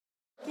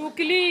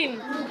clean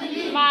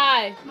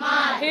my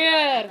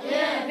hair,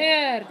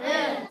 hair,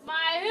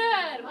 my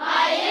hair,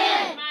 my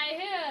hair, my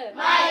hair,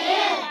 my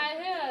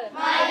hair,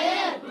 my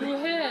hair, do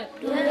hair,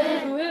 do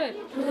hair.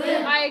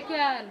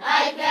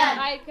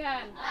 I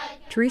can.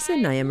 Teresa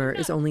Nyamur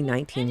is only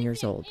 19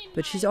 years old,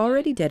 but she's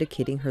already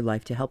dedicating her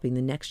life to helping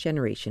the next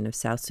generation of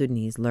South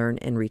Sudanese learn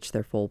and reach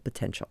their full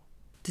potential.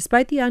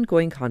 Despite the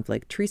ongoing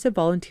conflict, Teresa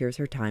volunteers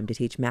her time to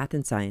teach math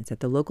and science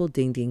at the local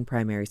Ding Ding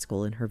primary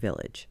school in her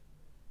village.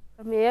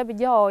 In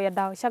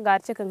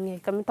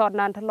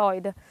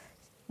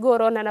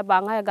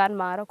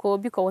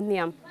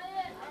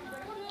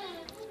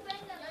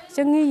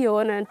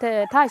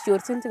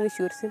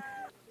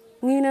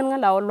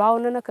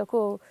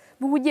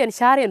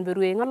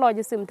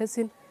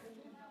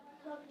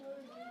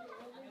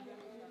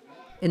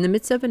the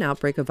midst of an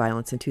outbreak of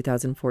violence in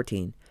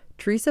 2014,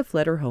 Teresa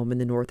fled her home in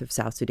the north of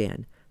South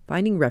Sudan,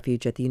 finding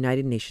refuge at the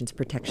United Nations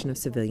Protection of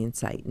Civilians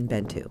site in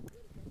Bentiu.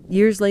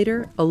 Years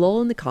later, a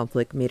lull in the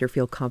conflict made her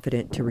feel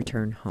confident to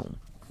return home.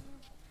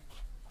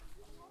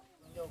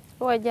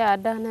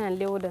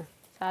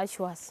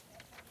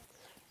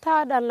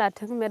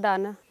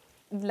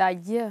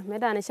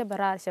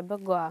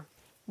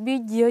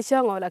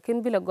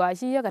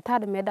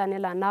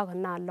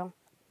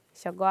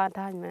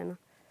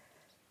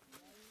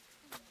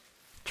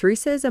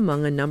 Teresa is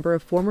among a number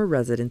of former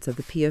residents of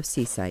the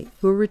POC site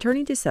who are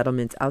returning to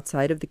settlements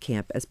outside of the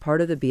camp as part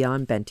of the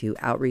Beyond Bentiu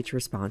outreach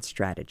response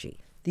strategy.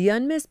 The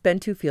UNMISS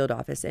Bentiu field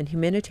office and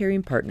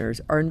humanitarian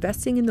partners are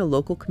investing in the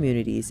local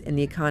communities and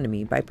the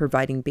economy by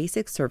providing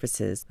basic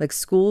services like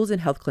schools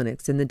and health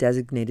clinics in the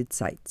designated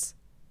sites.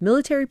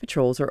 Military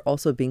patrols are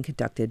also being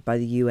conducted by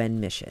the UN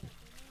mission.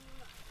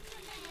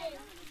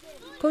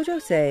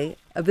 Kojose,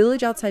 a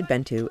village outside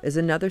Bentiu, is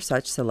another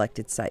such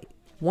selected site.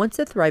 Once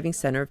a thriving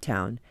center of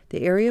town,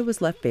 the area was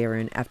left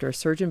barren after a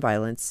surge in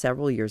violence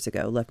several years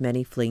ago left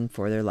many fleeing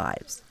for their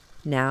lives.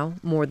 Now,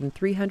 more than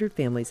 300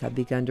 families have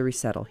begun to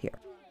resettle here.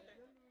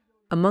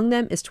 Among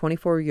them is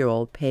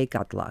 24-year-old Pei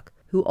Gatlak,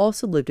 who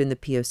also lived in the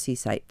POC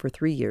site for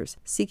 3 years,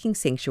 seeking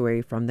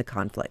sanctuary from the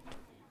conflict.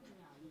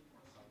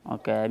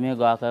 Okay, me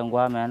go ka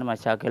ngwa men ma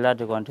chakela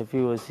to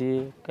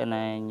POC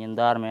kana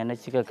nyindar men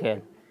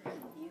chikakel.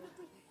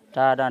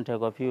 Ta dan te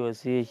go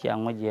POC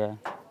chiang ma je.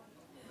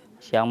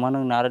 Chiang ma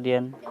nang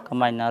naradian,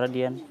 kamai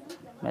naradian.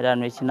 Medan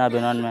me china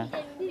benon me.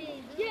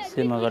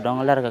 Sima go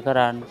dong lar ka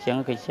karan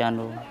chiang ka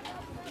chianu.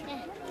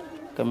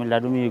 Kami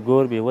ladu mi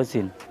gor be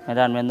wasin.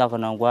 Medan men da ko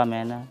nang gwa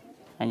men.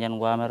 Anjan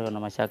gwa mer ko na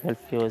ma chakel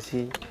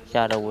POC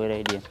chara were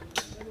idea.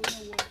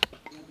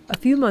 A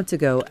few months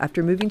ago,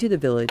 after moving to the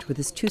village with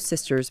his 2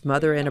 sisters,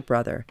 mother, and a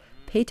brother,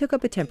 Pei took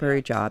up a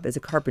temporary job as a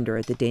carpenter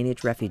at the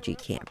Danish refugee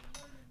camp.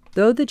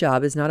 Though the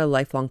job is not a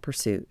lifelong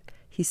pursuit,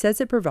 he says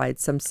it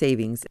provides some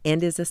savings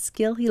and is a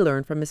skill he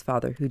learned from his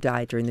father who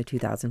died during the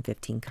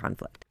 2015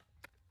 conflict.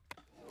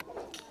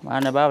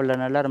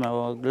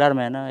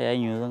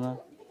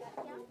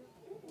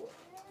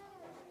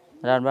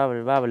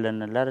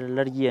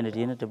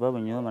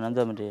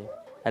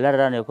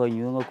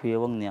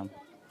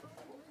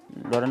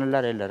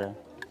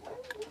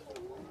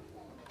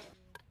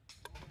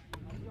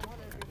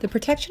 The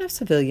protection of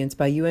civilians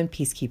by UN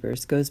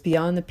peacekeepers goes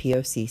beyond the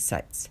POC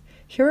sites.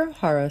 Hiro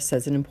Hara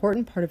says an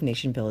important part of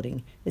nation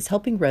building is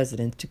helping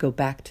residents to go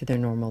back to their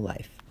normal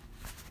life.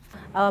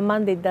 Our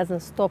mandate doesn't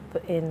stop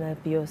in the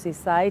POC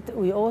site.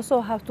 We also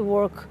have to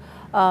work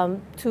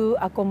to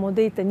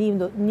accommodate the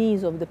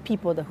needs of the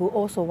people who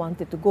also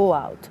wanted to go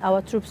out.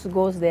 Our troops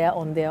goes there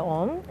on their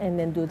own and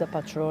then do the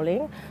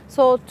patrolling.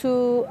 So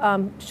to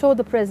show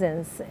the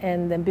presence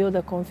and then build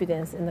the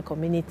confidence in the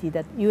community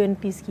that UN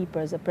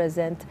peacekeepers are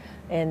present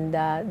and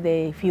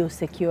they feel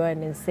secure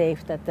and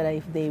safe that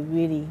if they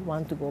really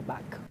want to go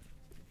back.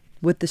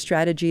 With the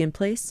strategy in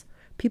place,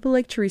 people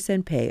like Teresa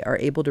and Pei are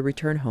able to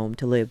return home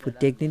to live with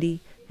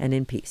dignity and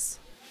in peace.